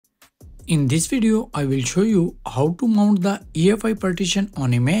In this video, I will show you how to mount the EFI partition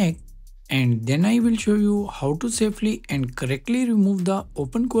on a Mac, and then I will show you how to safely and correctly remove the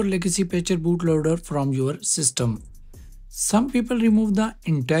OpenCore Legacy Patcher bootloader from your system. Some people remove the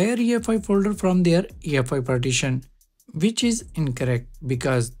entire EFI folder from their EFI partition, which is incorrect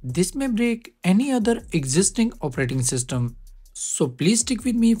because this may break any other existing operating system. So please stick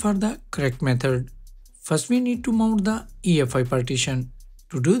with me for the correct method. First we need to mount the EFI partition.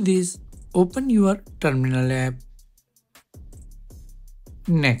 To do this, open your terminal app.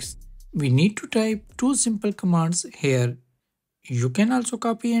 Next, we need to type two simple commands here. You can also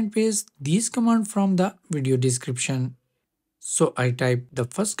copy and paste these commands from the video description. So I type the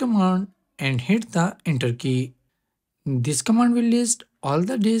first command and hit the enter key. This command will list all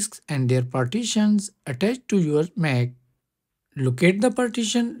the disks and their partitions attached to your Mac. Locate the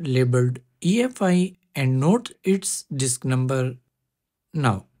partition labeled EFI and note its disk number.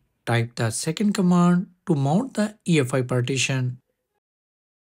 Now, type the second command to mount the EFI partition.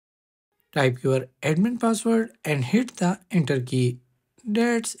 Type your admin password and hit the enter key.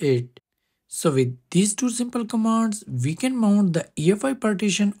 That's it. So with these two simple commands, we can mount the EFI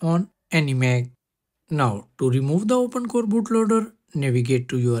partition on any Mac. Now, to remove the OpenCore bootloader, navigate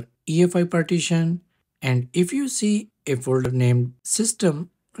to your EFI partition, and if you see a folder named System,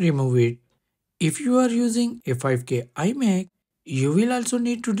 remove it. If you are using a 5K iMac, you will also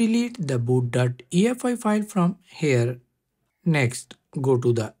need to delete the boot.efi file from here. Next, go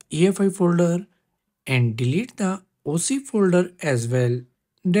to the EFI folder and delete the OC folder as well.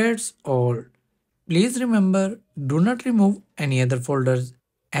 That's all. Please remember, do not remove any other folders,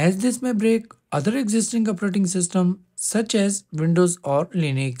 as this may break other existing operating systems such as Windows or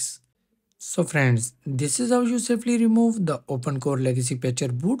Linux. So friends, this is how you safely remove the OpenCore Legacy Patcher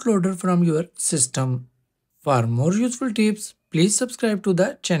bootloader from your system. For more useful tips, please subscribe to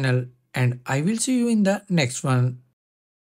the channel and I will see you in the next one.